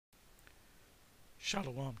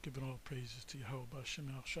Shalom, giving all praises to Yahweh Ba'Shem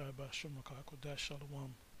Shai Ba'Shem Kodash.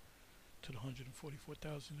 Shalom to the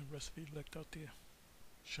 144,000 and the rest of the elect out there.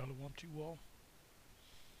 Shalom to you all.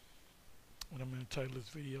 And I'm going to title this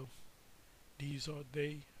video, These Are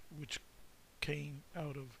They Which Came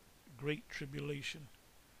Out of Great Tribulation.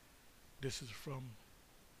 This is from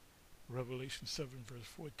Revelation 7 verse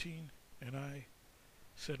 14. And I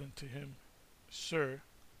said unto him, Sir,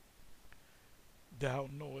 thou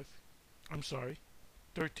knowest,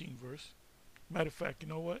 13 verse. Matter of fact, you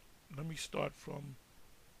know what? Let me start from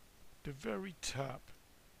the very top,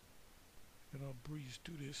 and I'll breeze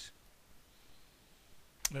through this.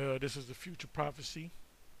 This is the future prophecy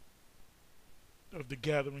of the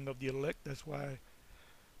gathering of the elect. That's why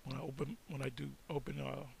when I do open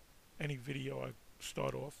any video, I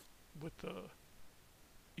start off with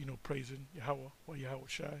praising Yahweh or Yahweh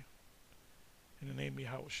Shai, in the name of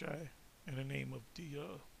Yahweh Shai, in the name of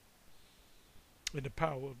in the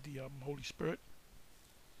power of the Holy Spirit.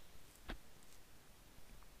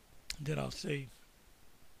 Then I'll say,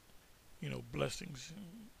 blessings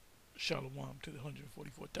and shalom to the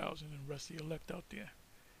 144,000 and the rest of the elect out there.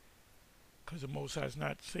 Because the Most High is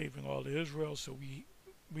not saving all of Israel, so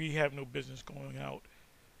we have no business going out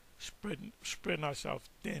spreading ourselves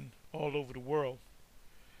thin all over the world.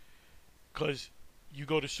 Because you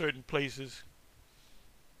go to certain places,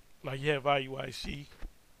 like you have IUIC,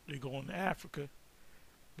 they go into Africa,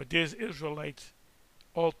 but there's Israelites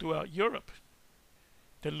all throughout Europe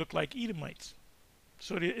that look like Edomites.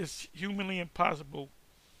 So it's humanly impossible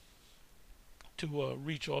to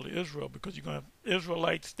reach all of Israel, because you're going to have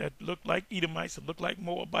Israelites that look like Edomites, that look like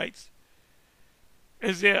Moabites.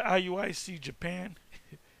 Is there IUIC Japan?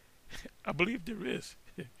 I believe there is.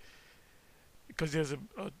 Because there's a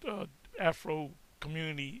Afro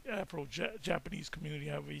community, Afro-Japanese community,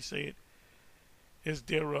 however you say it. Is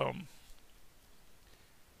there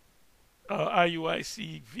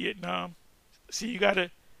IUIC Vietnam? See, you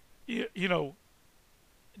gotta,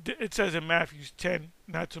 it says in Matthew 10,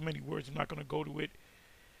 not so many words, I'm not going to go to it.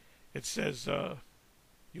 It says,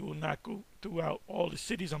 you will not go throughout all the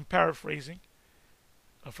cities, I'm paraphrasing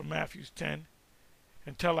from Matthew 10,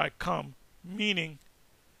 until I come, meaning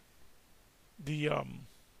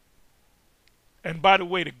and by the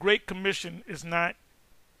way, the Great Commission is not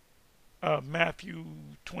Matthew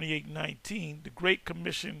 28:19. The Great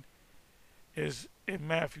Commission is in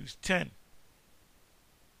Matthew 10.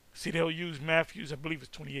 See, they'll use Matthew's, I believe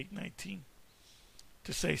it's 28:19,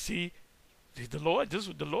 to say, see, the Lord, this is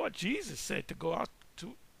what the Lord Jesus said, to go out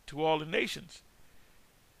to all the nations.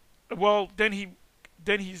 Well, then he's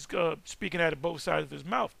speaking out of both sides of his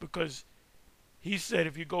mouth, because he said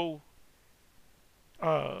if you go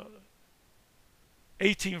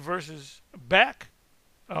 18 verses back,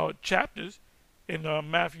 chapters, in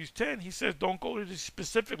Matthew 10, he says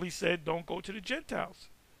specifically said don't go to the Gentiles.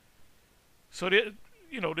 So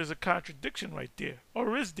there's a contradiction right there.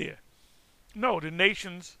 Or is there? No, the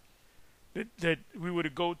nations that we were to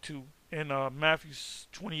go to in Matthew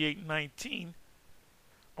 28:19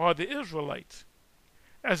 are the Israelites.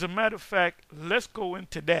 As a matter of fact, let's go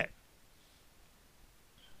into that.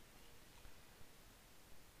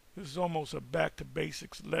 This is almost a back to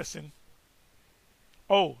basics lesson.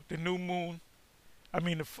 Oh, the new moon. I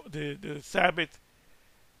mean, the Sabbath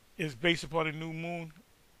is based upon the new moon.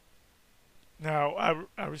 Now,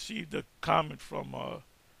 I received a comment from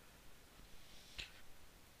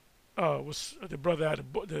was the brother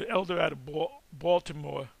the elder out of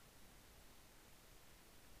Baltimore,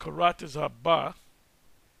 Karatas Abba.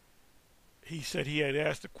 He said he had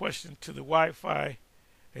asked a question to the Wi-Fi,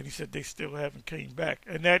 and he said they still haven't came back.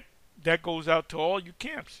 And that goes out to all you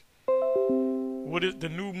camps. What is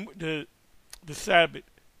the Sabbath?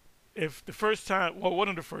 If the first time, well, one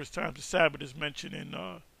of the first times the Sabbath is mentioned in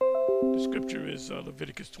the scripture is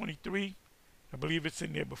Leviticus 23. I believe it's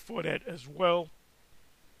in there before that as well.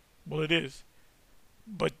 Well, it is.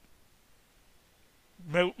 But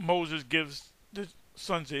Moses gives the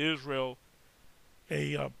sons of Israel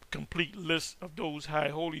a complete list of those high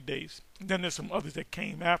holy days. And then there's some others that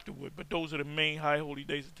came afterward, but those are the main high holy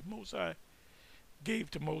days that the Most High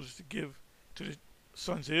gave to Moses to give to the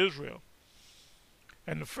sons of Israel.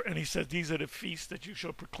 And he says, these are the feasts that you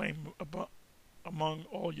shall proclaim among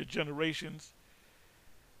all your generations.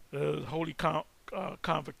 The holy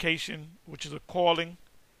convocation, which is a calling,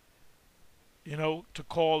 to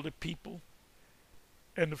call the people.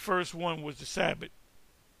 And the first one was the Sabbath.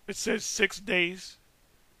 It says 6 days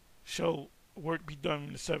shall work be done,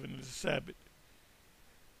 and the seventh is the Sabbath.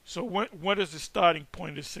 So what is the starting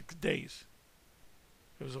point of 6 days?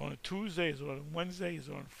 It was on a Tuesday, it was on a Wednesday, it was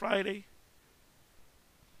on a Friday.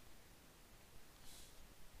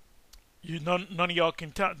 None of y'all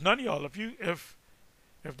can tell. None of y'all. If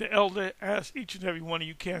the elder asked each and every one of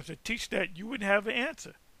you camps to teach that, you wouldn't have an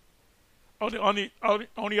answer. Only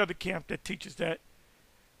other camp that teaches that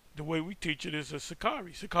the way we teach it is a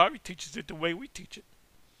Sakari. Sakari teaches it the way we teach it.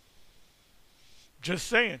 Just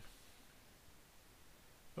saying.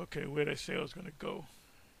 Okay, where did I say I was going to go?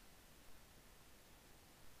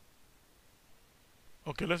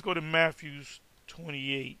 Okay, let's go to Matthew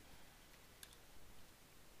 28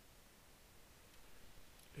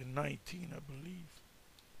 and 19, I believe.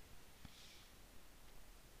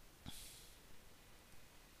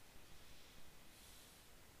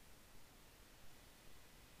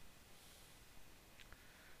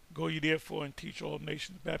 Go ye therefore and teach all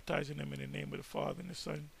nations, baptizing them in the name of the Father and the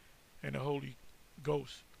Son and the Holy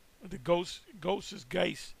Ghost. The ghost is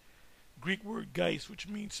geist, Greek word geist, which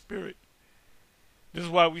means spirit. This is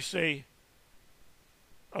why we say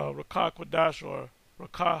Rakah Kodash or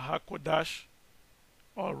Rakah HaKodash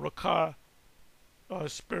or Rakah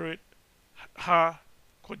Spirit Ha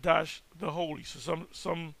Kodash the Holy. So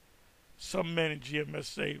some men in GMS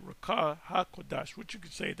say Rakah HaKodash, which you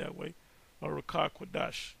could say that way, or Rakah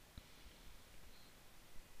Kodash.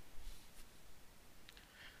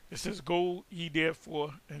 It says, go ye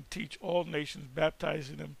therefore and teach all nations,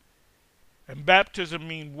 baptizing them. And baptism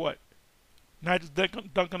means what? Not just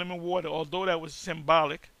dunking them in water, although that was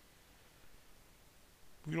symbolic.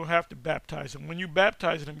 We don't have to baptize them. When you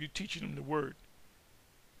baptize them, you're teaching them the word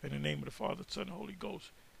in the name of the Father, Son, and Holy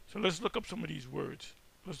Ghost. So let's look up some of these words.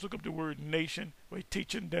 Let's look up the word nation. We're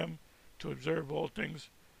teaching them to observe all things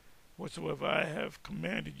whatsoever I have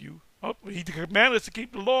commanded you. Oh, he commanded us to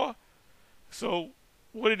keep the law. So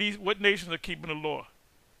what nations are keeping the law?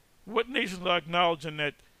 What nations are acknowledging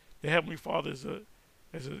that the Heavenly Father is a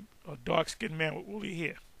dark-skinned man with woolly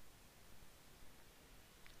hair?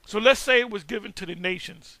 So let's say it was given to the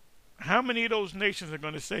nations. How many of those nations are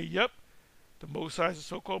going to say, yep, the Most High is a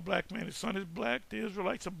so-called black man, his son is black, the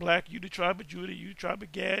Israelites are black, you the tribe of Judah, you the tribe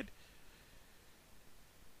of Gad?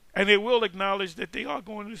 And they will acknowledge that they are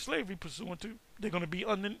going into slavery pursuant to, they're going to be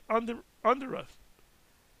under us.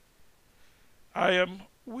 I am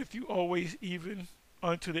with you always, even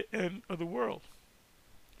unto the end of the world.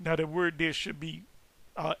 Now the word there should be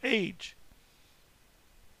age.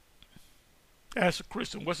 Ask a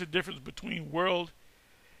Christian, what's the difference between world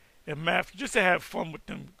and Matthew? Just to have fun with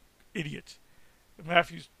them idiots.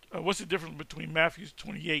 What's the difference between Matthew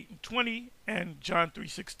 28 and 20 and John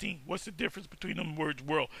 3:16? What's the difference between them words,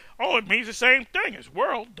 world? Oh, it means the same thing. It's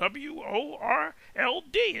world,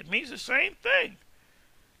 W-O-R-L-D. It means the same thing.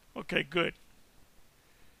 Okay, good.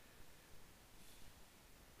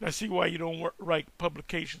 I see why you don't write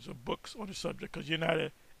publications or books on the subject, because you're not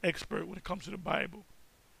an expert when it comes to the Bible.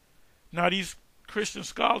 Now these Christian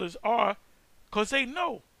scholars are, because they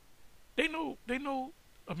know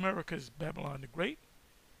America is Babylon the Great.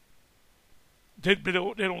 They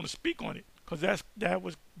don't want to speak on it, because that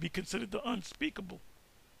would be considered the unspeakable.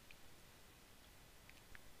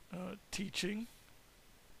 Teaching,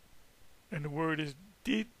 and the word is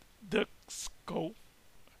didasko.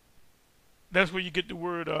 That's where you get the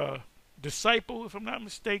word disciple, if I'm not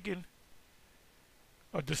mistaken.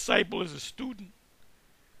 A disciple is a student.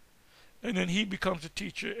 And then he becomes a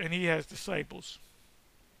teacher, and he has disciples.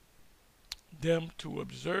 Them to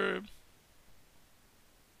observe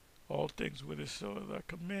all things with us, so I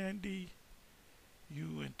command thee,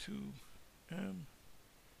 you and to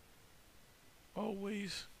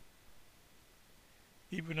always,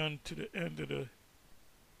 even unto the end of the...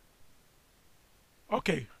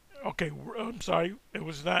 Okay, I'm sorry. It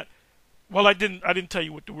was not. Well, I didn't tell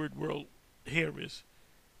you what the word world here is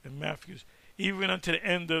in Matthew's. Even unto the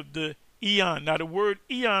end of the eon. Now, the word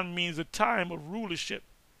eon means a time of rulership.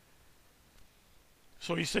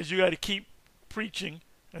 So he says you got to keep preaching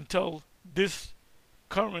until this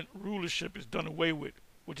current rulership is done away with,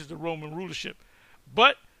 which is the Roman rulership.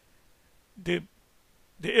 But the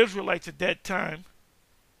Israelites at that time,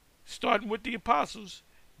 starting with the apostles,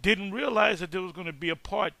 didn't realize that there was going to be a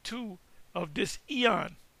part 2 of this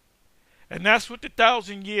eon. And that's what the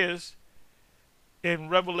 1,000 years in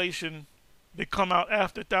Revelation, they come out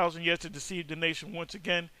after 1,000 years to deceive the nation once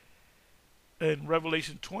again. In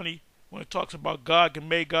Revelation 20, when it talks about Gog and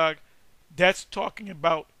Magog, that's talking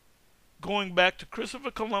about going back to Christopher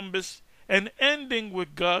Columbus and ending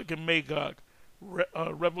with Gog and Magog.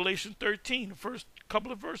 Revelation 13, the first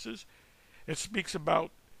couple of verses, it speaks about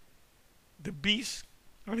the beast.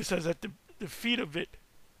 And it says that the feet of it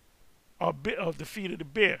are of the feet of the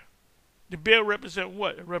bear. The bear represent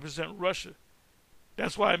what? It represents Russia.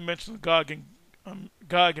 That's why I mentioned Gog and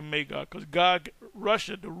Magog, because Gog,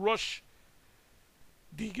 Russia, the Rush,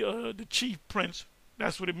 the chief prince.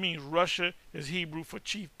 That's what it means. Russia is Hebrew for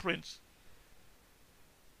chief prince.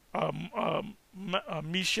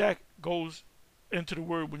 Meshach goes into the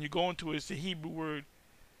word. When you go into it, it's the Hebrew word.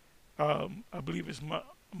 I believe it's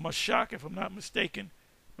Mashak, if I'm not mistaken.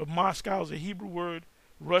 But Moscow is a Hebrew word.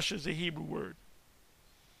 Russia is a Hebrew word.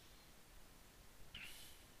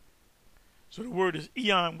 So the word is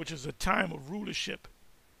eon, which is a time of rulership.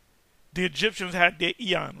 The Egyptians had their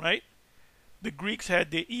eon, right? The Greeks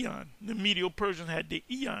had their eon. The Medo-Persians had their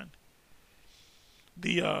eon.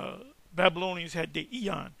 The Babylonians had their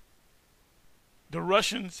eon. The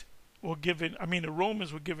Russians were given, the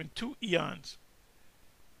Romans were given 2 eons.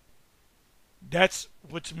 That's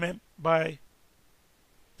what's meant by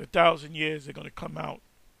the 1,000 years they're going to come out,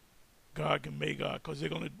 Gog and Magog, because they're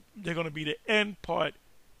going to be the end part.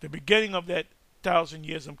 The beginning of that 1,000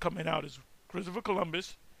 years I'm coming out is Christopher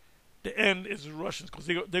Columbus. The end is the Russians, because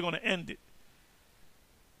they're going to end it.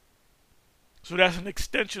 So that's an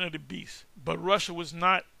extension of the beast. But Russia was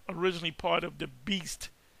not originally part of the beast,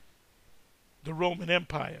 the Roman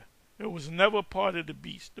Empire. It was never part of the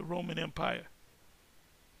beast, the Roman Empire.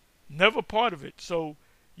 Never part of it. So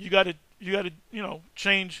you gotta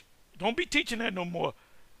change. Don't be teaching that no more,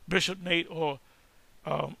 Bishop Nate or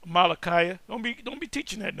Malachi. Don't be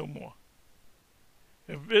teaching that no more.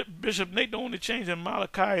 If Bishop Nate don't want to change, and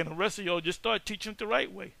Malachi and the rest of y'all just start teaching it the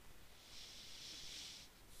right way.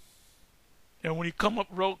 And when he come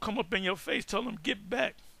up in your face, tell him, get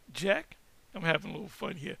back, Jack. I'm having a little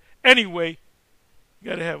fun here. Anyway, you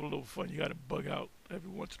got to have a little fun. You got to bug out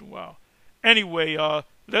every once in a while. Anyway,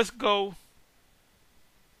 let's go.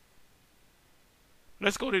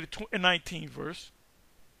 Let's go to the 19th verse.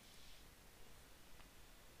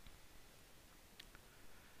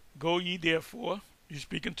 Go ye therefore. You're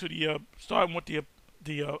speaking to the starting with the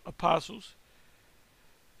apostles,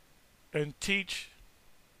 and teach.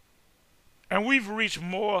 And we've reached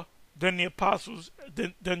more than the apostles,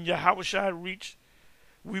 than Yahushua reached.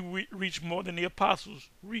 We reach more than the apostles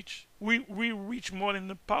reached. We reach more than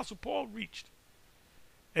the apostle Paul reached.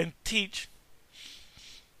 And teach.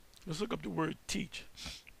 Let's look up the word teach.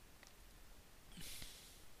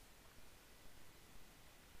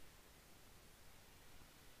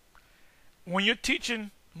 When you're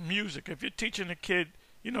teaching music, if you're teaching a kid,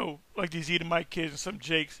 like these Edomite kids and some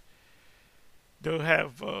Jakes, they'll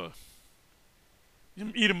have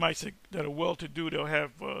Edomites that are well-to-do. They'll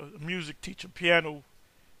have a music teacher, piano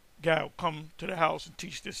guy will come to the house and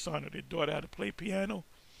teach their son or their daughter how to play piano.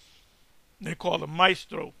 They call him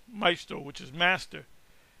maestro, which is master.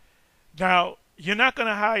 Now, you're not going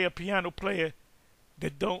to hire a piano player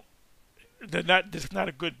that's not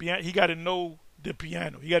a good piano. He got to know the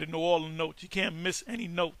piano. He got to know all the notes. He can't miss any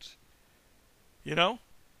notes.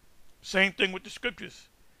 Same thing with the scriptures.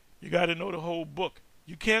 You got to know the whole book.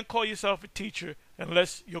 You can't call yourself a teacher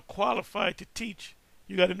unless you're qualified to teach.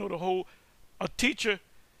 You got to know a teacher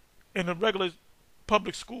in a regular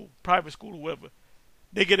public school, private school, whoever.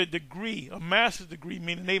 They get a degree, a master's degree,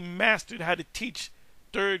 meaning they mastered how to teach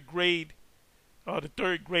third grade or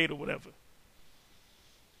whatever.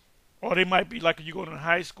 Or they might be like you go to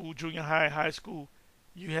high school, junior high, high school,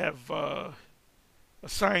 you have a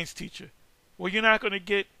science teacher. Well, you're not going to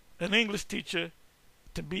get an English teacher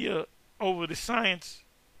to be over the science,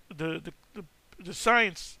 the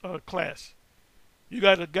science class. You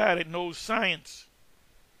got a guy that knows science.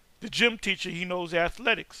 The gym teacher, he knows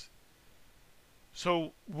athletics.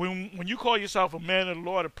 So when you call yourself a man of the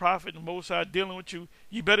Lord, a prophet, and the Most High dealing with you,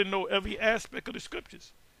 you better know every aspect of the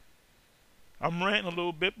scriptures. I'm ranting a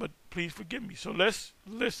little bit, but please forgive me. So let's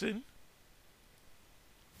listen.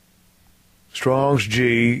 Strong's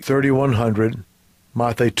G 3100,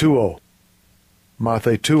 Mathe 20.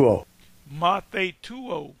 Mathe 20. Mathe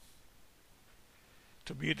 20.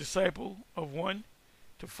 To be a disciple of one,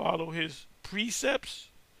 to follow his precepts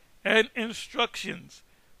and instructions,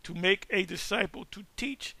 to make a disciple, to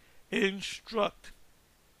teach, instruct.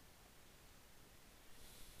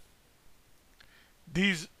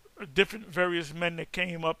 These are different various men that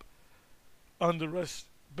came up under us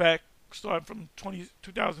back, starting from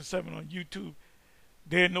 2007 on YouTube.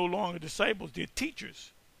 They're no longer disciples, they're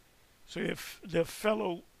teachers. So they're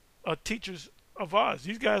fellow teachers of ours.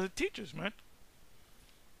 These guys are teachers, man.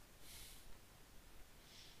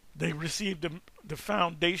 They received the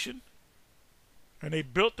foundation and they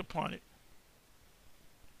built upon it.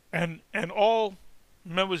 And all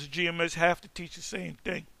members of GMS have to teach the same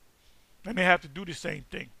thing. And they have to do the same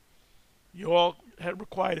thing. You all have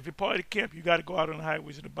required, if you're part of the camp, you got to go out on the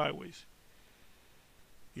highways and the byways.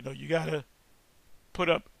 You got to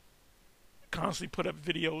constantly put up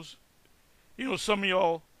videos. Some of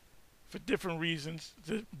y'all for different reasons.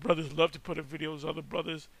 The brothers love to put up videos, other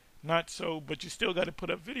brothers not so, but you still got to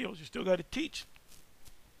put up videos. You still got to teach.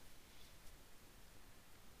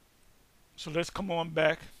 So let's come on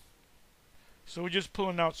back. So we're just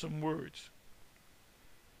pulling out some words.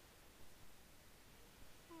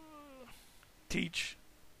 Teach.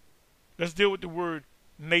 Let's deal with the word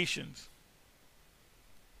nations.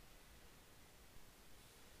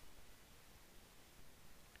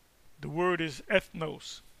 The word is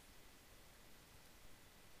ethnos.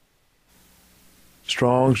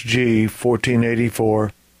 Strong's G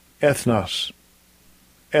 1484. Ethnos.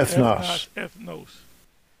 Ethnos. Ethnos,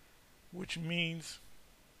 which means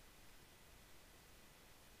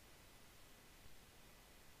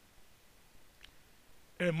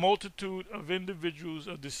a multitude of individuals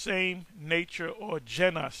of the same nature or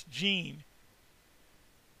genus, gene.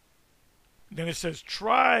 Then it says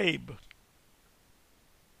tribe,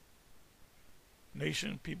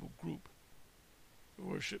 nation, people, group,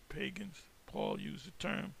 worship, pagans. Paul used the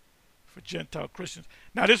term for Gentile Christians.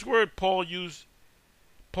 Now this word Paul uses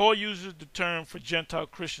the term for Gentile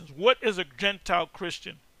Christians. What is a Gentile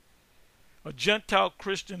Christian? A Gentile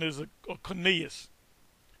Christian is a Cornelius.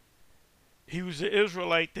 He was an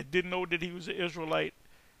Israelite that didn't know that he was an Israelite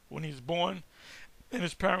when he was born in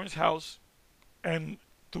his parents' house, and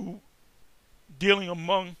through dealing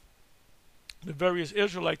among the various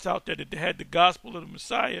Israelites out there that they had the gospel of the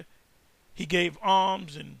Messiah, he gave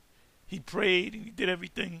alms and he prayed and he did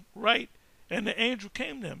everything right, and the angel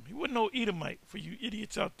came to him. He wasn't no Edomite for you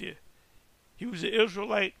idiots out there. He was an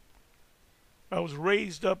Israelite. I was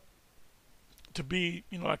raised up to be,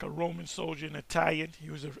 like a Roman soldier, an Italian. He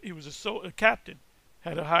was a captain,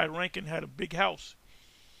 had a high ranking, had a big house,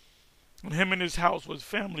 and him and his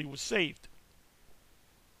family was saved.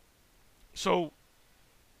 So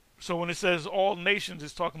when it says all nations,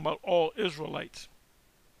 it's talking about all Israelites.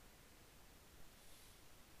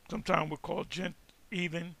 Sometimes we're called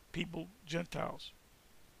heathen people, Gentiles.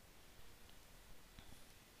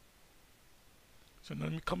 So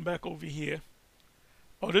let me come back over here.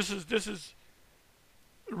 Oh, this is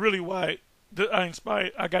really why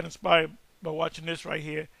I got inspired by watching this right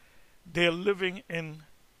here. They're living in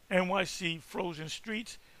NYC frozen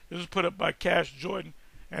streets. This was put up by Cash Jordan,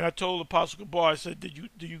 and I told Apostle Gabar, I said, do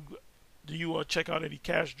you check out any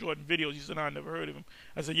Cash Jordan videos? He said, I never heard of him.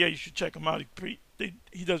 I said, yeah, you should check him out.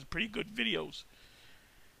 He does pretty good videos.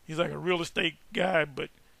 He's like a real estate guy, but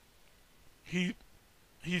he's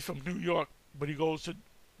from New York, but he goes to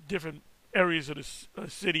different areas of the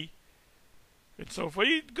city and so forth.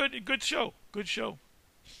 Good show.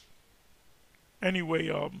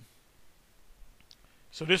 Anyway,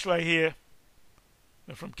 so this right here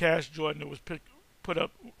from Cash Jordan, it was put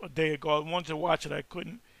up a day ago. I wanted to watch it, I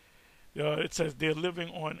couldn't. It says they're living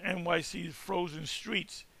on NYC's frozen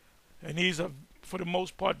streets, and these are, for the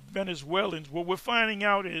most part, Venezuelans. What we're finding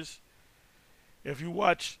out is, if you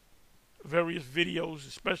watch various videos,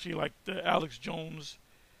 especially like the Alex Jones,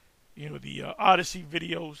 the Odyssey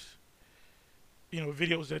videos,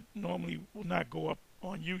 videos that normally will not go up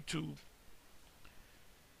on YouTube,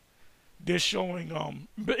 they're showing,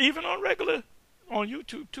 but even on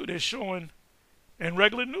YouTube too, they're showing, in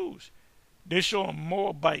regular news, they're showing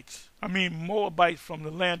Moabites from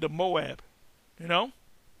the land of Moab,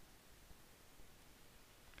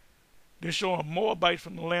 They're showing Moabites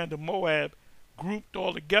from the land of Moab grouped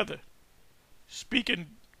all together, speaking,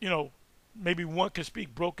 maybe one can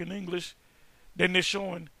speak broken English. Then they're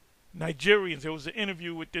showing Nigerians. There was an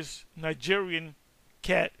interview with this Nigerian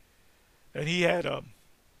cat, and he had a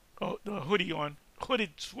hoodie on,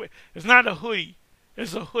 hooded sweat. It's not a hoodie,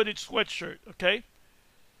 it's a hooded sweatshirt, okay?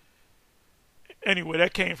 Anyway,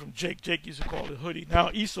 that came from Jake. Jake used to call it hoodie. Now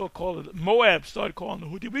Esau called it, Moab started calling it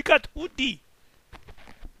hoodie. We got hoodie.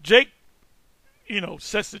 Jake,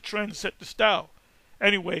 sets the trend, set the style.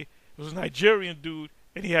 Anyway, it was a Nigerian dude,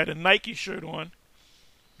 and he had a Nike shirt on.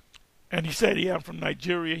 And he said, yeah, I'm from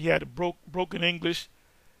Nigeria. He had a broken English.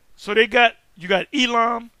 So you got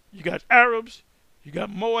Elam, you got Arabs, you got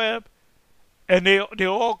Moab, and they're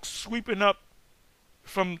all sweeping up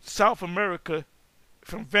from South America,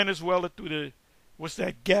 from Venezuela through the, what's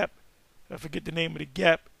that gap? I forget the name of the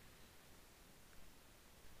gap.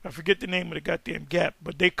 I forget the name of the goddamn gap,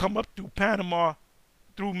 but they come up through Panama,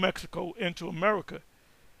 through Mexico, into America.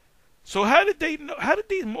 So how did they know? How did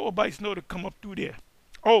these Moabites know to come up through there?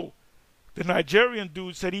 Oh, the Nigerian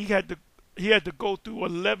dude said he had to go through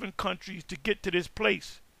 11 countries to get to this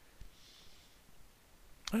place.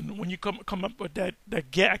 And when you come up with that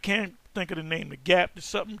gap, I can't think of the name. The gap, the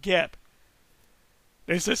something gap.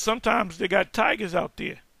 They said sometimes they got tigers out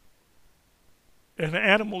there. And the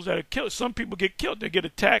animals that are killed, some people get killed. They get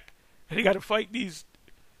attacked and they got to fight these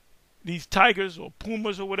tigers or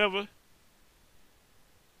pumas or whatever.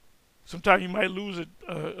 Sometimes you might lose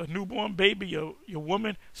a newborn baby, your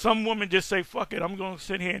woman. Some women just say, fuck it, I'm going to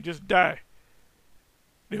sit here and just die.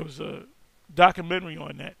 There was a documentary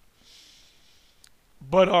on that.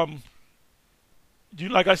 But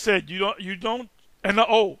like I said, you don't, and a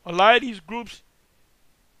lot of these groups,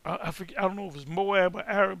 I forget, I don't know if it's Moab or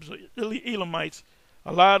Arabs or Elamites.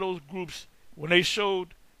 A lot of those groups, when they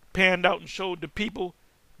panned out and showed the people,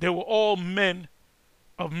 they were all men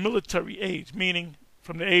of military age, meaning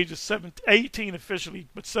from the age of 18 officially,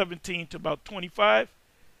 but 17 to about 25.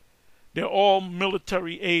 They're all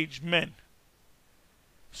military age men.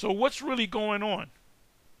 So what's really going on?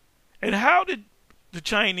 And how did the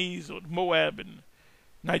Chinese or the Moab and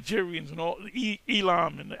Nigerians and all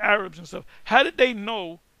Elam and the Arabs and stuff, how did they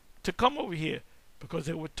know to come over here? Because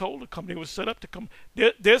they were told to come. They were set up to come.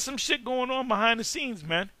 There's some shit going on behind the scenes,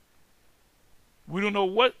 man. We don't know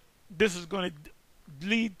what this is going to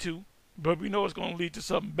lead to, but we know it's going to lead to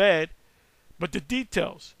something bad. But the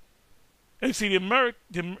details. And see,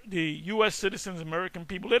 the U.S. citizens, American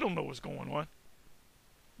people, they don't know what's going on.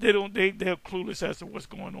 They're clueless as to what's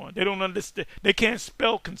going on. They don't understand. They can't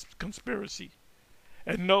spell conspiracy.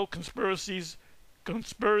 And no, conspiracy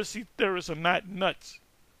theorists are not nuts.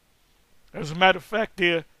 As a matter of fact,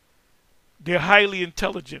 they're highly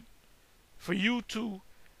intelligent. For you to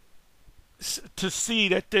see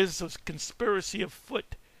that there's a conspiracy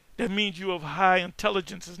afoot, that means you have high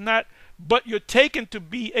intelligence. It's not, but you're taken to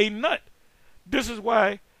be a nut. This is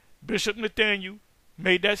why Bishop Nathaniel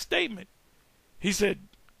made that statement. He said,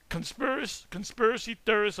 conspiracy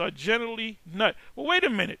theorists are generally nut. Well, wait a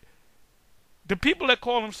minute. The people that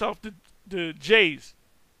call themselves the Jays,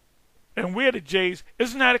 and we're the Jays,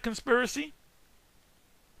 isn't that a conspiracy?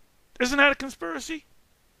 Isn't that a conspiracy?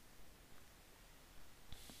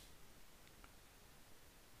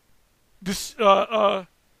 There's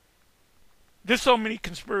so many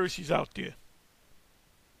conspiracies out there.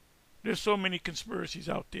 There's so many conspiracies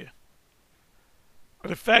out there.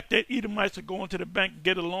 The fact that Edomites are going to the bank and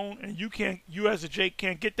get a loan, and you as a Jay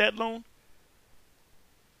can't get that loan,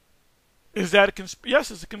 is that a conspiracy? Yes,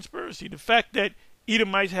 it's a conspiracy. The fact that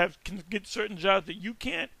Edomites can get certain jobs that you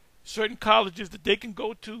can't, certain colleges that they can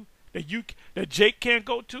go to that Jake can't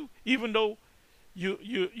go to, even though you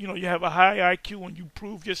have a high IQ and you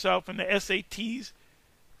prove yourself in the SATs.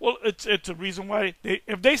 Well, it's a reason why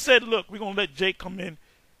if they said, look, we're gonna let Jake come in,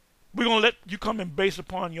 we're gonna let you come in based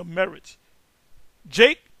upon your merits.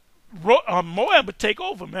 Moab would take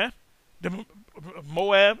over, man.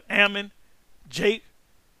 Moab, Ammon, Jake.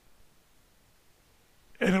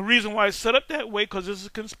 And the reason why it's set up that way, because it's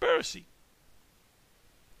a conspiracy.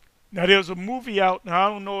 Now, there's a movie out, now I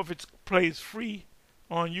don't know if it plays free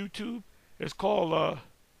on YouTube. It's called, I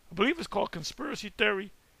believe it's called Conspiracy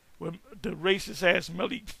Theory, with the racist ass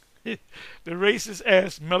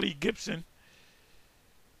Mel Gibson,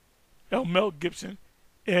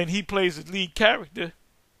 and he plays the lead character.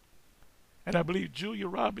 And I believe Julia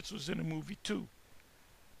Roberts was in the movie too.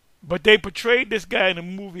 But they portrayed this guy in the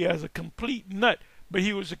movie as a complete nut. But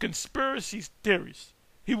he was a conspiracy theorist.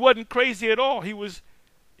 He wasn't crazy at all. He was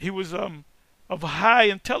of high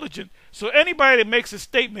intelligence. So anybody that makes a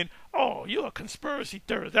statement, oh, you're a conspiracy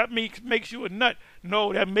theorist, that makes you a nut.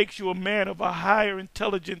 No, that makes you a man of a higher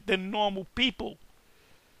intelligence than normal people.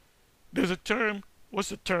 There's a term, what's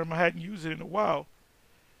the term? I hadn't used it in a while.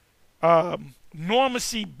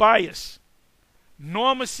 Normacy bias.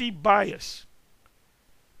 Normacy bias.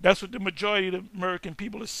 That's what the majority of the American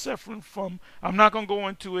people are suffering from. I'm not going to go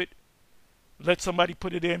into it. Let somebody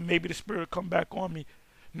put it in. Maybe the spirit come back on me.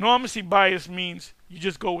 Normacy bias means you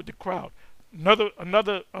just go with the crowd.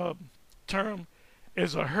 Another term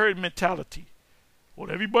is a herd mentality. Well,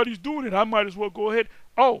 everybody's doing it. I might as well go ahead.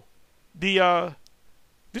 Oh, the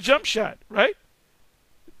jump shot, right?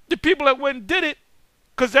 The people that went and did it,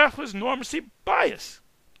 because that was normacy bias.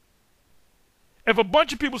 If a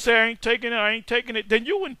bunch of people say, I ain't taking it, then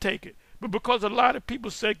you wouldn't take it. But because a lot of people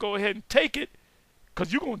say, go ahead and take it,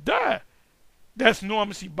 because you're going to die, that's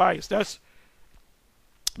normacy bias. That's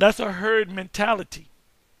a herd mentality.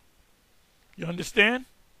 You understand?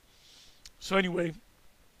 So anyway,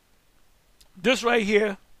 this right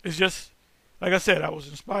here is just, like I said, I was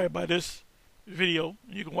inspired by this video.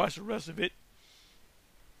 You can watch the rest of it.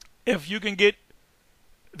 If you can get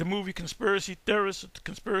the movie Conspiracy Theorist,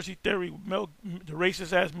 Conspiracy Theory, the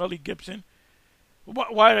racist ass Mel Gibson.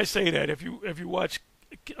 Why did I say that? If you watch,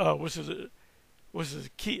 what's his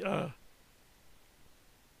key?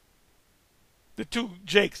 The two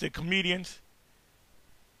Jakes, the comedians.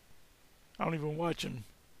 I don't even watch them.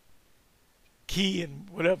 Key and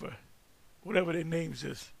whatever. whatever their names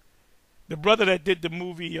is. The brother that did the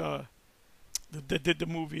movie,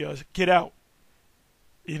 Get Out.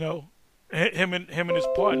 You know, him and his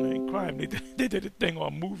partner in crime. They did a thing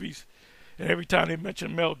on movies, and every time they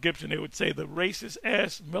mentioned Mel Gibson, they would say the racist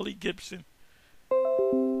ass Melly Gibson.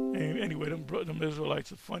 And anyway, them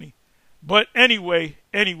Israelites are funny. But anyway,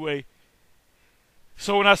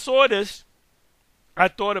 so when I saw this, I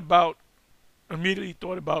immediately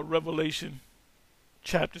thought about Revelation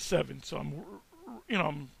chapter 7. So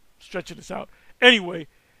I'm stretching this out. Anyway,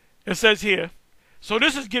 it says here, so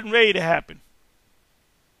this is getting ready to happen.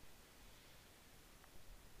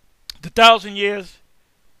 The 1,000 years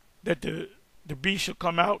that the beast shall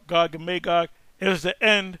come out, Gog and Magog, is the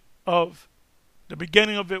end of. The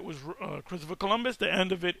beginning of it was Christopher Columbus. The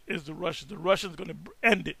end of it is the Russians. The Russians are going to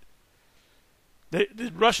end it.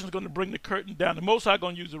 The Russians are going to bring the curtain down. The Most High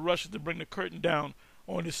going to use the Russians to bring the curtain down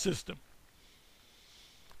on this system.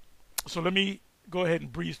 So let me go ahead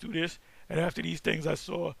and breeze through this. And after these things, I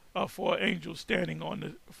saw 4 angels standing on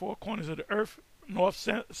the 4 corners of the earth, north,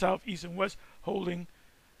 south, east, and west, holding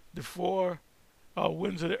the 4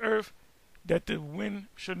 winds of the earth, that the wind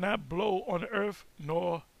should not blow on the earth,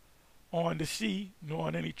 nor on the sea, nor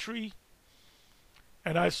on any tree.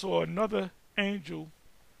 And I saw another angel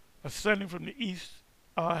ascending from the east,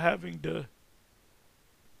 having the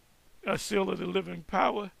seal of the living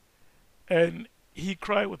power, and he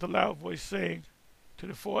cried with a loud voice, saying to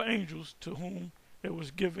the 4 angels to whom it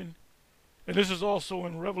was given, and this is also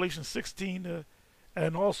in Revelation 16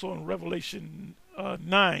 and also in Revelation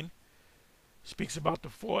 9, speaks about the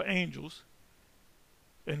 4 angels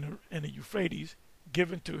in the Euphrates,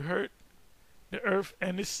 given to hurt the earth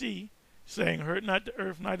and the sea, saying, hurt not the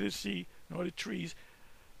earth, neither the sea, nor the trees.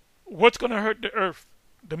 What's going to hurt the earth?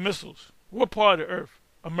 The missiles. What part of the earth?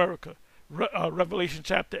 America. Revelation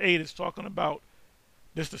chapter 8 is talking about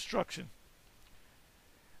this destruction.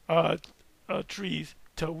 Trees,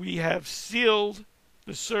 till we have sealed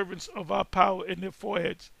the servants of our power in their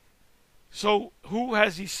foreheads. So who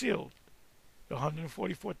has he sealed? The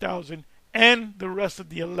 144,000 and the rest of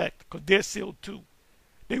the elect, because they're sealed too.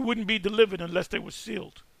 They wouldn't be delivered unless they were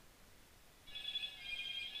sealed.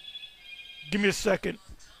 Give me a second.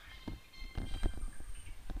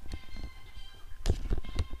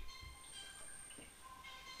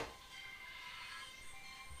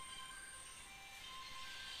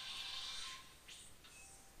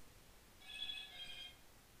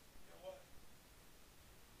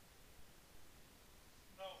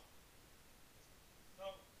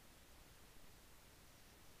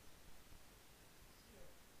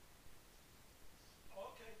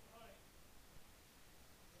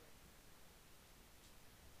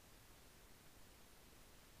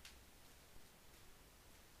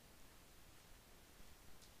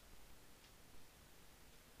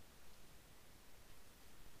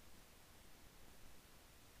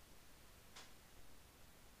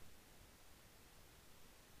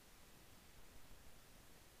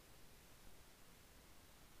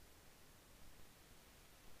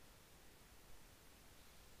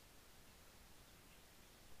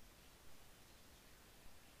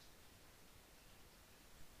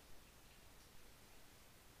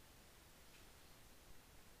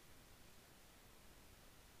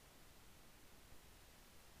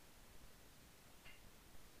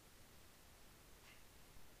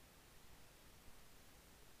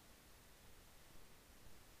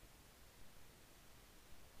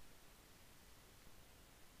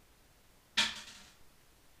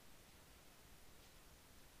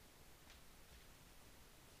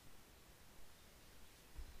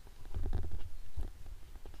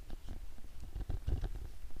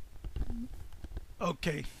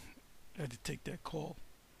 Okay, I had to take that call.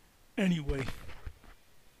 Anyway,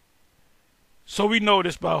 so we know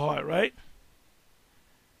this by heart, right?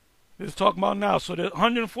 Let's talk about now. So the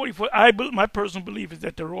 144, my personal belief is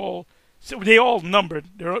that they all numbered.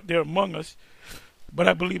 They're among us, but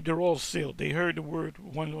I believe they're all sealed. They heard the word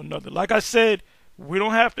one to another. Like I said, we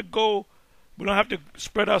don't have to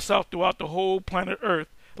spread ourselves throughout the whole planet Earth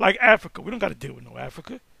like Africa. We don't got to deal with no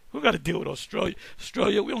Africa. We got to deal with Australia.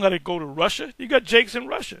 We don't got to go to Russia. You got Jakes in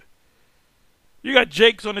Russia. You got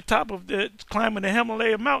Jakes on the top of climbing the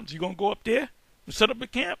Himalaya mountains. You gonna go up there and set up a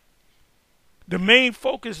camp? The main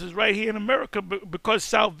focus is right here in America because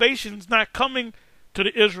salvation is not coming to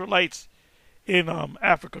the Israelites in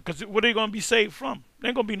Africa. Because what are they gonna be saved from? There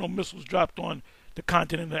ain't gonna be no missiles dropped on the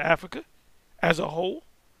continent of Africa as a whole.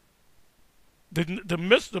 The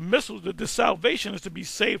missiles, the salvation is to be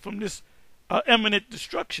saved from this imminent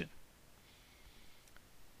destruction.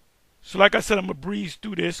 So like I said, I'm going to breeze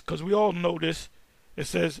through this because we all know this. It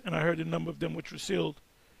says, and I heard the number of them which were sealed,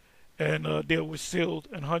 and there was sealed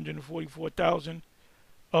 144,000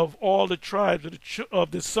 of all the tribes of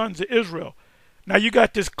the sons of Israel. Now you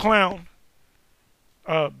got this clown,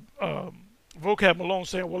 uh, Vocab Malone,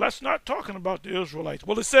 saying, well, that's not talking about the Israelites.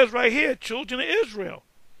 Well, it says right here, children of Israel.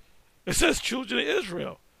 It says children of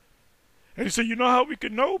Israel. And he said, you know how we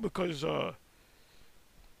can know? Because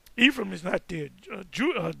Ephraim is not there.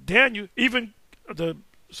 Daniel, even the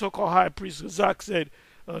so-called high priest Zach said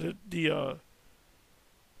the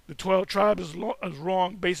 12 tribes is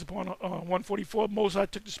wrong based upon 144. Moses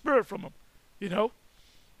took the spirit from them, you know.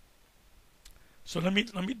 So let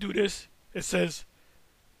me do this. It says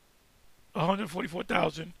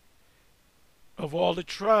 144,000 of all the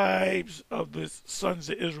tribes of the sons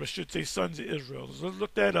of Israel. I should say sons of Israel. So let's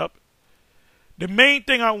look that up. The main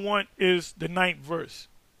thing I want is the 9th verse.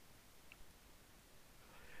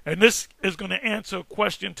 And this is going to answer a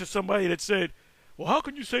question to somebody that said, well, how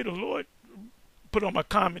can you say the Lord, put on my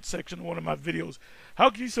comment section in one of my videos, how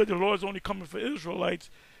can you say the Lord's only coming for Israelites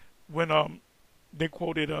when they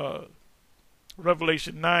quoted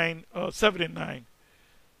Revelation 9, 7 and 9.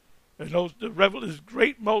 And those, the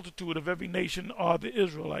great multitude of every nation are the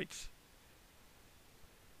Israelites.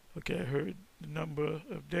 Okay, I heard the number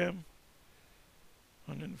of them,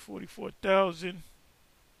 144,000.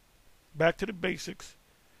 Back to the basics.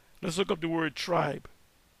 Let's look up the word tribe.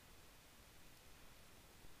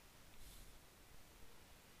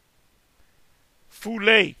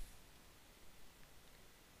 Fule.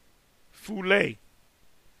 Fule.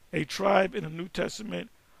 A tribe in the New Testament,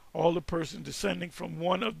 all the persons descending from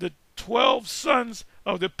one of the 12 sons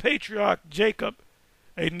of the patriarch Jacob,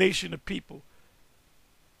 a nation of people.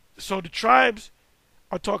 So the tribes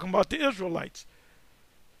are talking about the Israelites.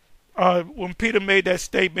 When Peter made that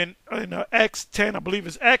statement in Acts 10, I believe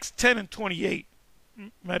it's Acts 10 and 28.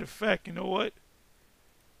 Matter of fact, you know what?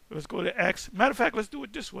 Let's go to Acts. Matter of fact, let's do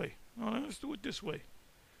it this way. Let's do it this way.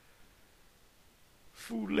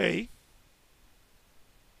 Fule.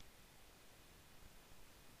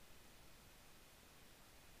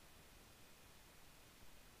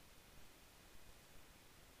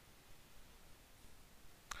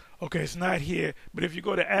 Okay, it's not here, but if you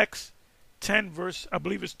go to Acts 10 verse, I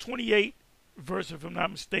believe it's 28 verse, if I'm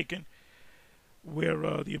not mistaken, where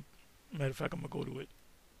matter of fact, I'm going to go to it.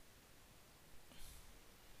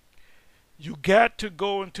 You got to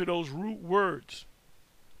go into those root words.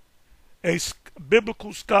 A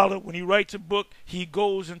biblical scholar, when he writes a book, he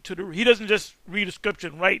goes into he doesn't just read a scripture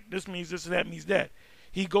and write, this means this and that means that.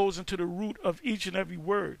 He goes into the root of each and every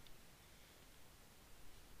word.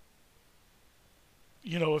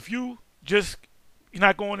 You know, if you're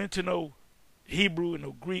not going into no Hebrew and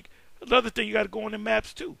no Greek, another thing, you got to go on the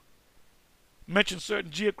maps too. Mention certain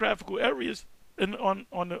geographical areas on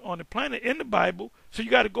the planet in the Bible, so you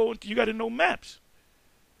got to go into, you got to know maps.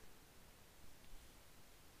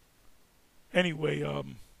 Anyway,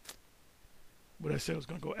 what I said I was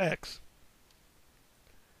going to go Acts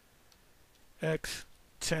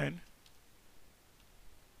 10.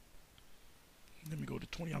 Let me go to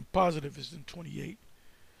 20. I'm positive it's in 28.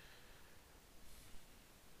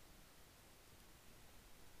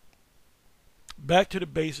 Back to the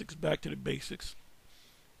basics, back to the basics.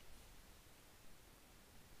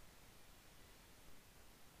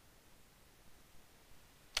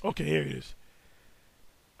 Okay, here it is.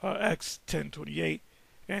 Acts 10:28.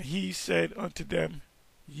 And he said unto them,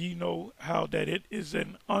 ye know how that it is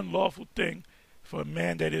an unlawful thing for a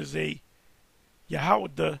man that is a Yahweh,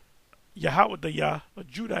 a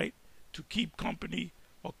Judite, to keep company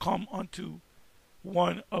or come unto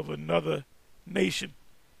one of another nation.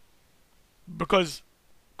 Because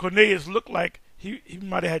Cornelius looked like he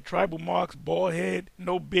might have had tribal marks, bald head,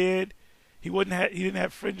 no beard. He didn't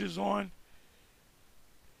have fringes on.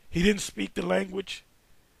 He didn't speak the language.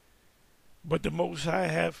 But the Most High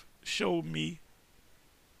have showed me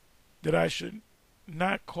that I should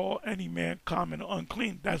not call any man common or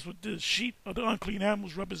unclean. That's what the sheep of the unclean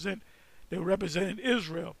animals represent. They represented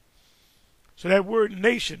Israel. So that word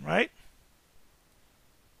nation, right?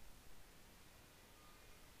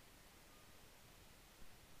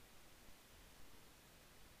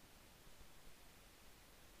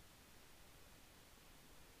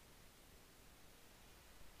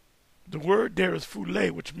 The word there is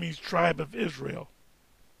Fule, which means tribe of Israel.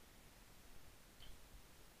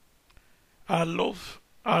 Alof,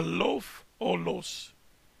 Olos.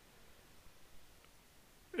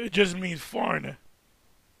 It just means foreigner.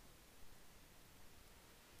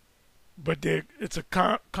 But it's a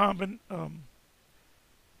common,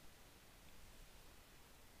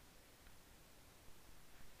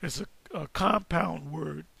 it's a compound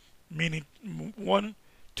word, meaning one,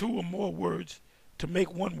 two or more words to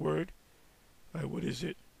make one word. All right, what is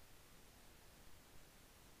it?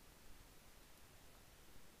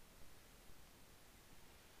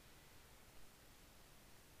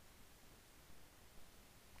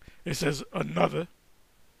 It says another.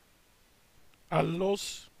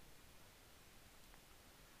 Alos.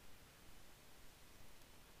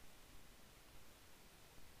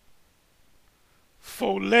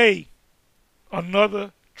 Folay.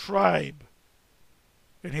 Another tribe.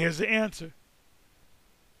 And here's the answer.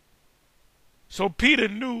 So Peter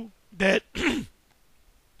knew that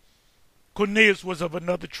Cornelius was of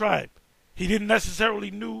another tribe. He didn't necessarily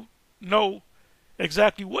know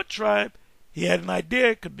exactly what tribe. He had an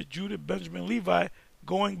idea. It could be Judah, Benjamin, Levi,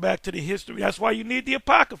 going back to the history. That's why you need the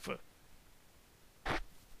Apocrypha,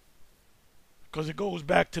 because it goes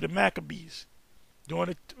back to the Maccabees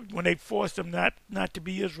when they forced them not to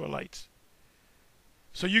be Israelites.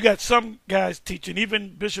 So you got some guys teaching.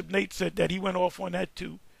 Even Bishop Nate said that he went off on that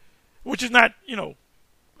too, which is not, a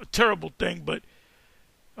terrible thing, but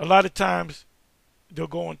a lot of times they'll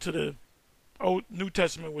go into the Old New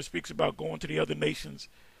Testament, which speaks about going to the other nations,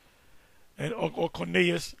 and or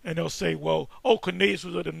Cornelius, and they'll say, well, Cornelius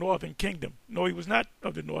was of the northern kingdom. No, he was not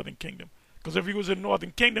of the northern kingdom, because if he was in the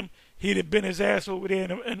northern kingdom, he'd have been his ass over there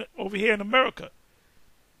over here in America.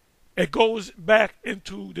 It goes back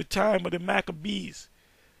into the time of the Maccabees,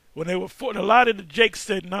 when they were fought. A lot of the Jakes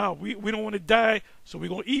said, nah, we don't want to die, so we're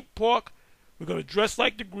going to eat pork, we're going to dress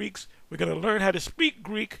like the Greeks, we're going to learn how to speak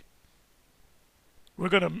Greek, we're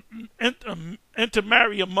going to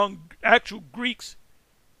intermarry among actual Greeks.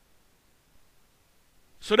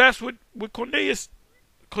 So that's what Cornelius'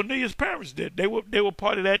 parents did. They were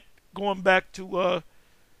part of that, going back to,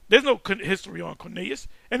 there's no history on Cornelius.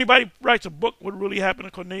 Anybody writes a book, what really happened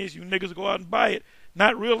to Cornelius, you niggas go out and buy it,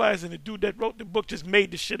 not realizing the dude that wrote the book just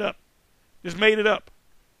made the shit up. Just made it up.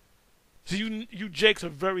 So you Jakes are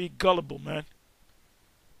very gullible, man.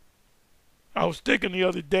 I was thinking the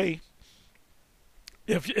other day,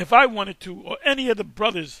 if I wanted to, or any of the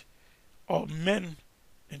brothers or men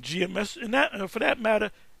in GMS, and that, for that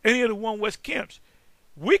matter, any of the One West camps,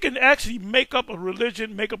 we can actually make up a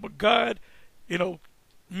religion, make up a God,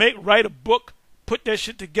 write a book, put that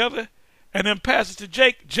shit together, and then pass it to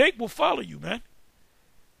Jake. Jake will follow you, man.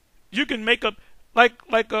 You can make up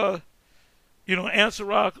Ansar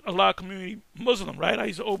Allah Community Muslim, right? I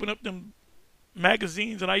used to open up them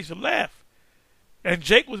magazines and I used to laugh. And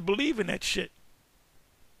Jake was believing that shit.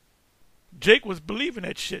 Jake was believing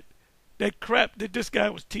that shit. That crap that this guy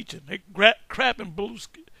was teaching. That crap and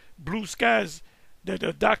blue skies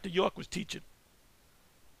that Dr. York was teaching.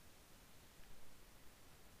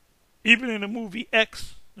 Even in the movie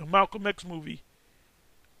X, the Malcolm X movie,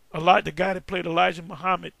 the guy that played Elijah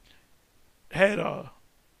Muhammad had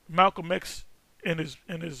Malcolm X in his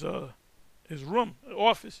room,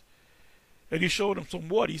 office, and he showed him some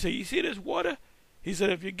water. He said, "You see this water?" He said,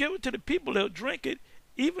 "If you give it to the people, they'll drink it.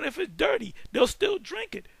 Even if it's dirty, they'll still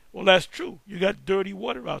drink it." Well, that's true. You got dirty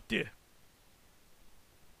water out there.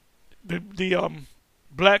 The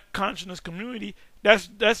black consciousness community,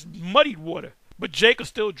 that's muddied water. But Jake will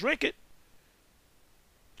still drink it.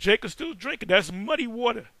 Jake will still drink it. That's muddy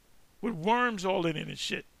water with worms all in it and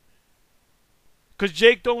shit. Because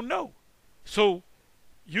Jake don't know. So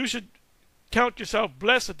you should count yourself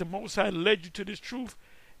blessed that the Most High led you to this truth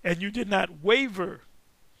and you did not waver.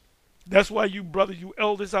 That's why you brothers, you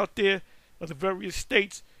elders out there of the various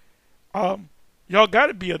states, y'all got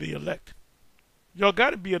to be of the elect. Y'all got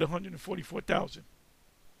to be of the 144,000.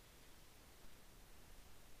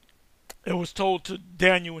 It was told to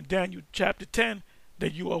Daniel in Daniel chapter 10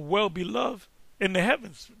 that you are well beloved in the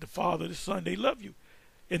heavens. The Father, the Son, they love you.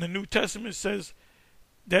 In the New Testament it says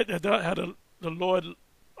that how the Lord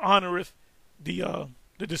honoreth the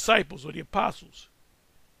disciples or the apostles.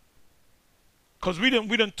 Because we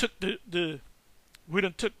done took the what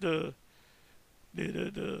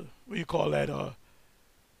do you call that,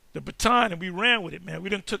 the baton, and we ran with it, man. We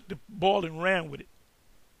done took the ball and ran with it.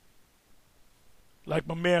 Like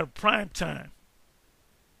my man Prime Time.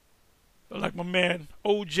 Like my man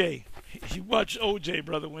OJ. He watched OJ,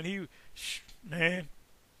 brother, when man.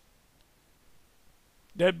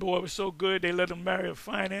 That boy was so good they let him marry a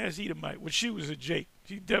fine ass Edomite. Well, she was a Jake.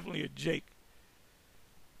 She's definitely a Jake.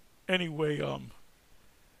 Anyway,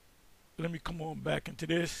 let me come on back into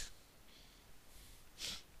this.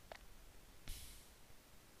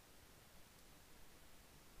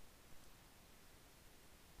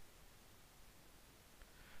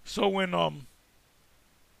 So when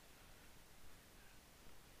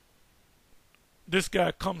this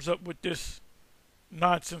guy comes up with this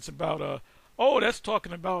nonsense about that's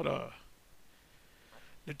talking about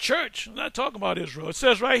The church, I'm not talking about Israel. It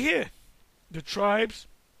says right here, the tribes,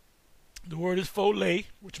 the word is phole,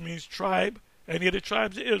 which means tribe, any of the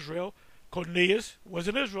tribes of Israel. Cornelius was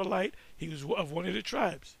an Israelite. He was of one of the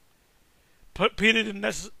tribes. But Peter didn't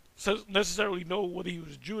necessarily know whether he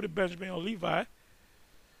was Judah, Benjamin, or Levi,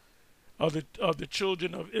 of the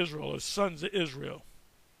children of Israel, or sons of Israel.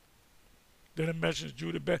 Then it mentions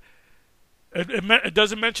Judah. It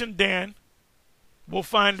doesn't mention Dan. We'll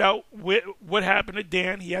find out what happened to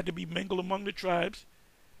Dan. He had to be mingled among the tribes.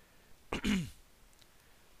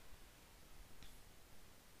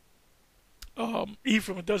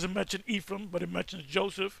 Ephraim, it doesn't mention Ephraim, but it mentions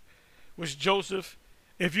Joseph, which Joseph,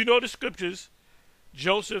 if you know the scriptures,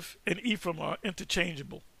 Joseph and Ephraim are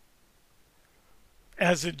interchangeable.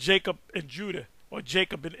 As in Jacob and Judah, or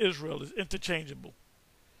Jacob and Israel is interchangeable.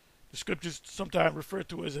 The scriptures sometimes refer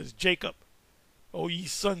to us as Jacob, O ye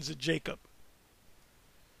sons of Jacob.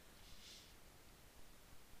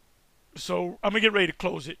 So I'm going to get ready to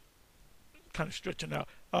close it. Kind of stretching out.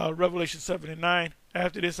 Revelation 7 and 9.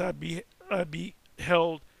 After this I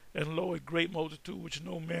beheld, and lo, a great multitude which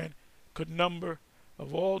no man could number,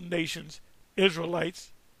 of all nations,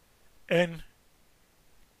 Israelites, and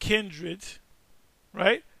kindreds,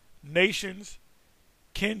 right? Nations,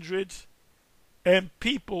 kindreds, and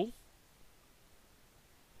people.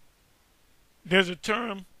 There's a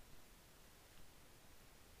term.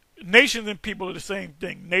 Nations and people are the same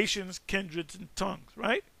thing. Nations, kindreds, and tongues,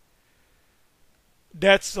 right?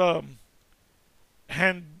 That's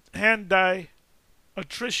handiatrism,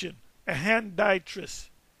 handiatrism,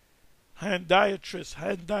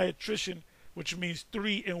 which means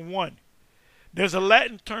 3 in 1. There's a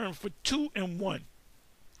Latin term for 2 in 1.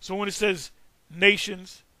 So when it says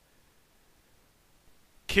nations,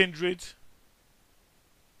 kindreds,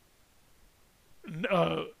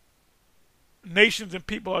 nations and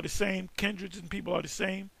people are the same, kindreds and people are the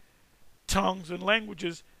same, tongues and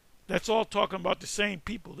languages, that's all talking about the same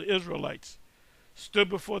people, the Israelites, stood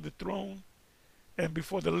before the throne and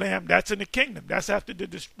before the Lamb. That's in the kingdom. That's after the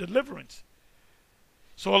deliverance.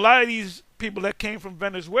 So a lot of these people that came from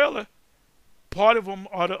Venezuela, part of them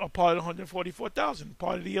are a part of the 144,000,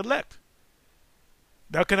 part of the elect.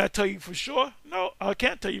 Now, can I tell you for sure? No, I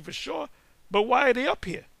can't tell you for sure. But why are they up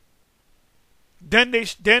here? Then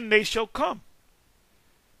they shall come,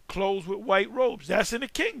 clothed with white robes. That's in the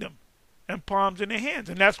kingdom, and palms in their hands.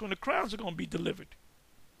 And that's when the crowns are going to be delivered.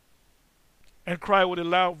 And cry with a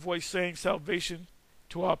loud voice, saying, salvation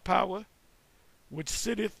to our power, which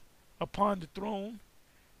sitteth upon the throne,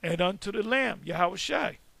 and unto the Lamb,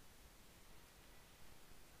 Yahushua.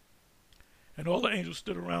 And all the angels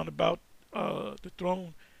stood around about the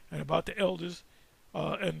throne and about the elders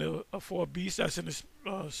and the four beasts, that's in the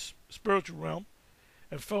spiritual realm,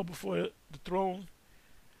 and fell before the throne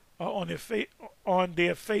on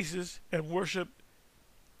their faces and worshiped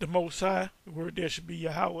the Most High. The word there should be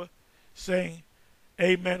Yahweh, saying,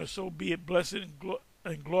 Amen, or so be it, blessed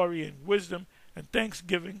and glory and wisdom and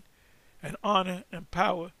thanksgiving and honor and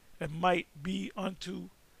power and might be unto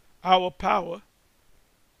our power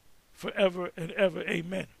forever and ever.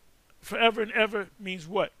 Amen. Forever and ever means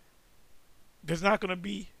what? There's not going to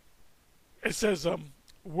be, it says, the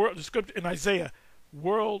scripture in Isaiah,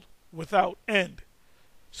 world without end.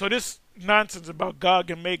 So this nonsense about Gog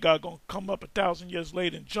and Magog going to come up 1,000 years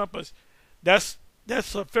later and jump us, that's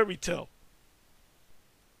a fairy tale.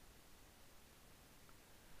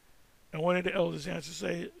 And one of the elders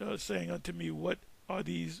answered, saying unto me, what are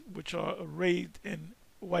these which are arrayed in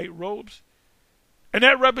white robes? And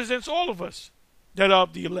that represents all of us that are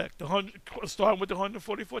of the elect, starting with the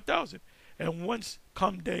 144,000. And once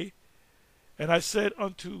come they, and I said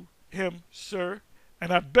unto him, Sir,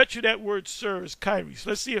 and I bet you that word sir is Kairos.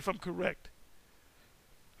 Let's see if I'm correct.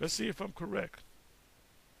 Let's see if I'm correct.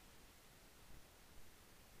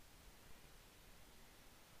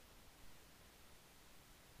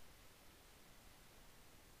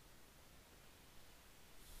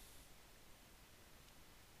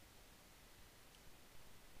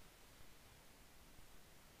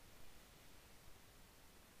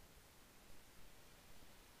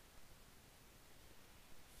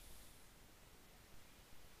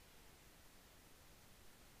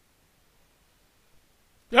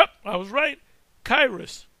 Yep, I was right.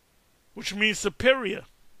 Kairos, which means superior.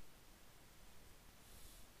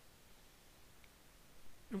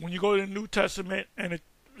 When you go to the New Testament and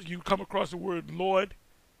you come across the word Lord,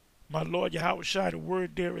 my Lord Yahushua, the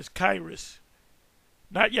word there is Kairos.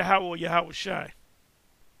 Not Yahweh or Yahushua.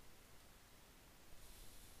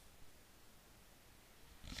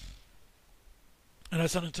 And I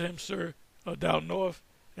said unto him, Sir, thou knowest.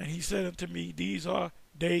 And he said unto me, These are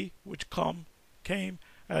they which came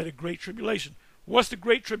at the great tribulation. What's the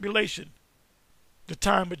great tribulation? The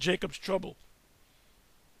time of Jacob's trouble.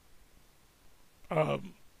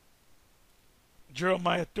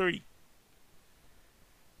 Jeremiah 30,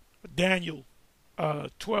 Daniel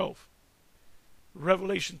 12,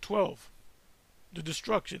 Revelation 12, the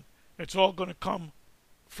destruction. It's all going to come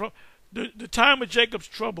from the time of Jacob's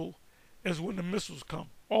trouble is when the missiles come.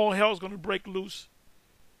 All hell's going to break loose.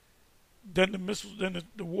 Then the missiles, then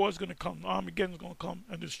the war's going to come. Armageddon's going to come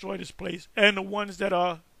and destroy this place. And the ones that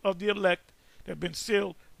are of the elect that have been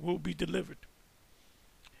sealed will be delivered.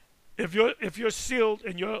 If you're sealed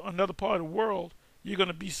and you're another part of the world, you're going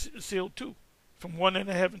to be sealed too, from one end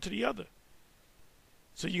of heaven to the other.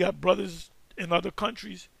 So you got brothers in other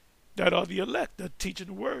countries that are the elect, that teaching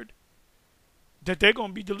the word, that they're going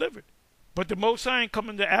to be delivered. But the Most High ain't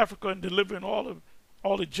coming to Africa and delivering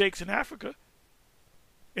all the jakes in Africa.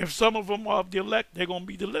 If some of them are of the elect, they're going to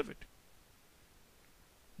be delivered.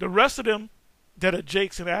 The rest of them that are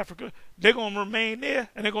jakes in Africa, they're going to remain there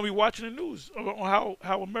and they're going to be watching the news on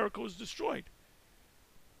how America was destroyed.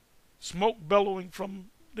 Smoke bellowing from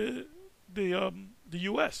the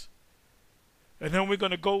U.S. And then we're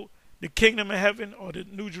going to go, the kingdom of heaven or the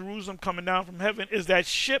New Jerusalem coming down from heaven is that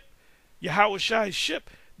ship, Yahweh Shai's ship,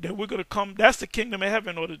 that we're going to come, that's the kingdom of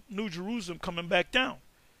heaven or the New Jerusalem coming back down.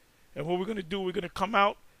 And what we're going to do, we're going to come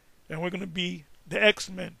out and we're going to be the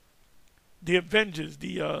X-Men, the Avengers,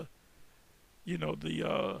 the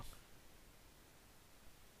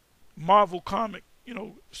Marvel comic,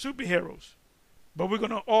 superheroes. But we're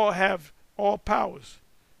going to all have all powers.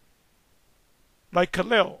 Like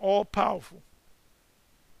Kal-El, all powerful.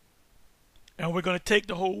 And we're going to take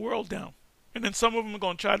the whole world down. And then some of them are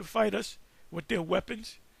going to try to fight us with their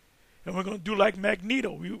weapons. And we're going to do like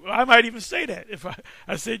Magneto. I might even say that. If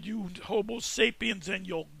I said, you homo sapiens and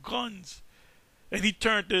your guns. And he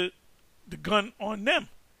turned the gun on them.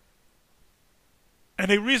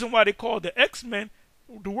 And the reason why they call the X-Men,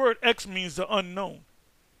 the word X means the unknown.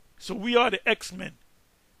 So we are the X-Men.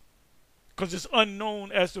 Because it's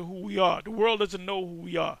unknown as to who we are. The world doesn't know who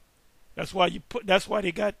we are. That's why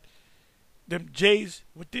they got them J's,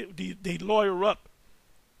 they lawyer up.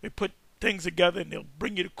 They put things together and they'll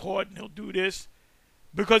bring you to court and they'll do this.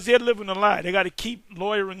 Because they're living a lie. They got to keep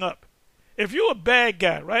lawyering up. If you're a bad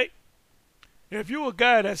guy, right? If you're a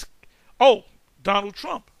guy that's, Donald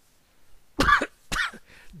Trump.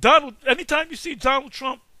 Anytime you see Donald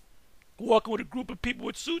Trump walking with a group of people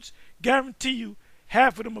with suits, guarantee you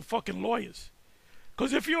half of them are fucking lawyers.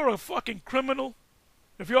 Because if you're a fucking criminal,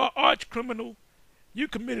 if you're an arch criminal, you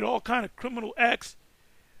committed all kind of criminal acts,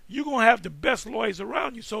 you're going to have the best lawyers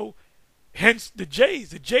around you. So, hence the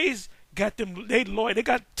J's. The J's got them, they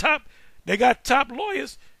got top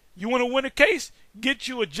lawyers. You want to win a case? Get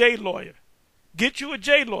you a J lawyer. Get you a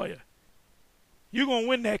J lawyer. You're going to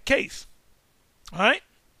win that case. All right?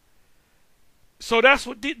 So that's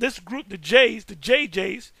what this group, the J's, the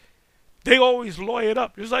JJs, they always lawyer it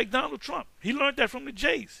up. It's like Donald Trump. He learned that from the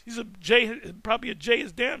J's. He's a J, probably a J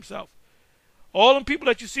his damn self. All them people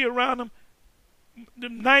that you see around him,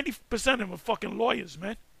 90% of them are fucking lawyers,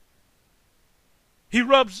 man. He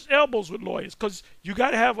rubs elbows with lawyers because you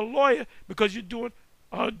got to have a lawyer because you're doing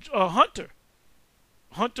Hunter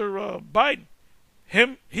Biden.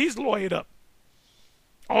 He's lawyered up.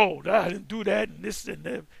 Oh, I didn't do that and this and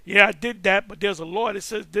that. Yeah, I did that, but there's a lawyer that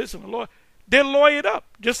says this and a lawyer. They're lawyered up,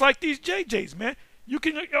 just like these JJs, man. You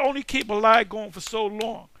can only keep a lie going for so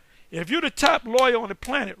long. If you're the top lawyer on the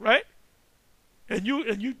planet, right? And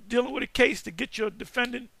you dealing with a case to get your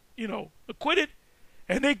defendant, acquitted,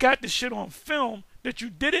 and they got the shit on film that you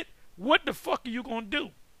did it, what the fuck are you gonna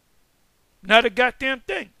do? Not a goddamn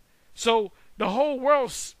thing. So the whole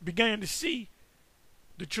world began to see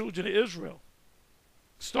the children of Israel.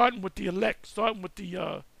 Starting with the elect, starting with the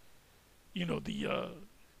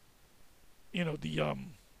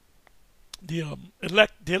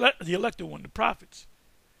elected one, the prophets.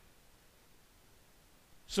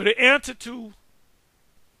 So the answer to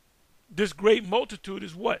this great multitude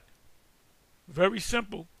is what? Very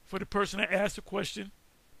simple for the person that asked the question.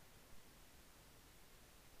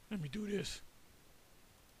 Let me do this.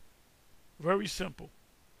 Very simple.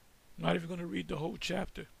 I'm not even going to read the whole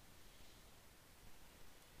chapter.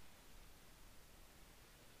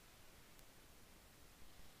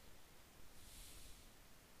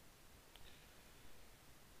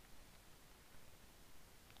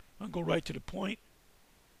 I'll go right to the point.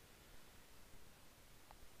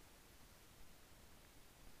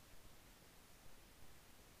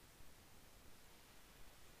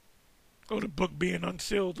 Go to the book being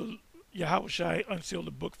unsealed. Yahweh Shai unsealed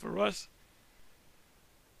the book for us.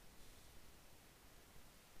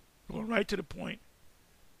 Going right to the point.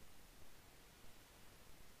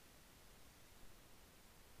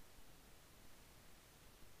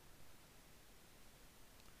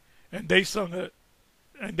 they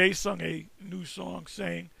sung a new song,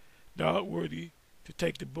 saying, "Thou art worthy to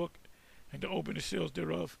take the book and to open the seals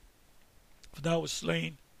thereof. For thou wast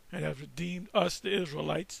slain and hast redeemed us, the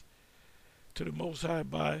Israelites, to the Most High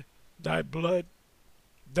by thy blood.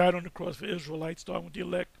 Died on the cross for Israelites, starting with the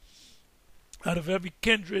elect, out of every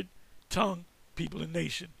kindred, tongue, people, and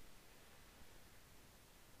nation.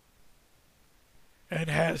 And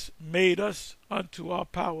has made us unto our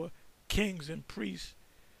power kings and priests,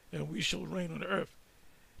 and we shall reign on the earth."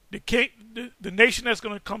 The nation that's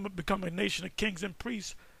going to become a nation of kings and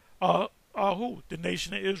priests are who? The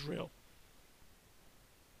nation of Israel.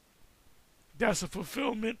 That's a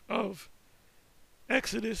fulfillment of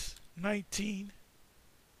Exodus 19.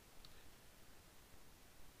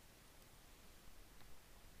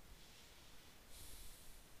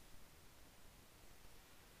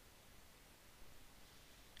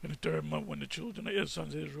 In the third month, when the children of the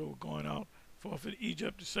sons of Israel were going out forth in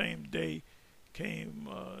Egypt, the same day came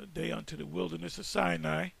they unto the wilderness of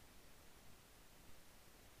Sinai.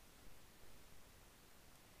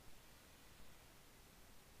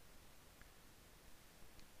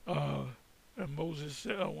 And Moses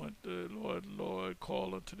said, "I want the Lord,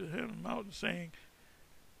 call unto the mountain, saying,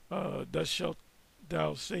 Thus shalt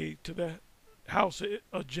thou say to the house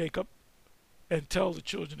of Jacob, and tell the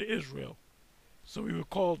children of Israel." So we were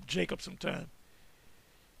called Jacob sometime.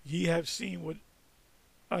 "Ye have seen what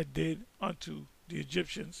I did unto the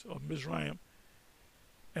Egyptians of Mizraim,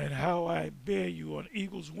 and how I bear you on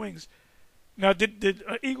eagle's wings." Now, did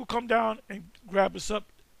an eagle come down and grab us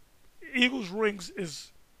up? Eagle's wings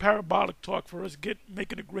is parabolic talk for us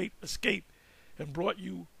making a great escape, and brought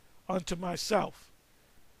you unto myself.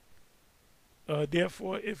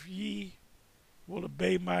 Therefore, if ye will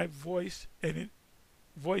obey my voice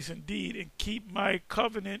indeed, and keep my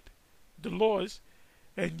covenant, the laws,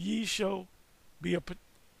 and ye shall be a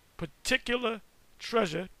particular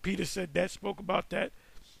treasure. Peter said that, spoke about that,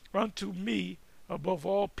 unto me above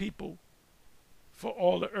all people, for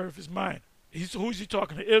all the earth is mine. Who's he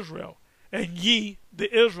talking to? Israel. "And ye, the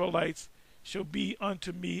Israelites, shall be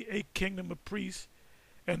unto me a kingdom of priests,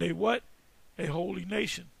 and a" what? "A holy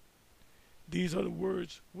nation. These are the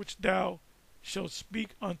words which thou shalt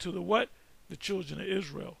speak unto the" what? "The children of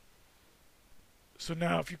Israel." So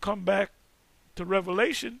now if you come back to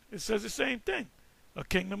Revelation, it says the same thing. A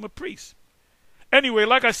kingdom of priests. Anyway,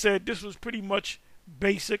 like I said, this was pretty much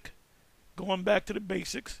basic. Going back to the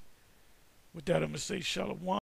basics. With that, I'm going to say shalom.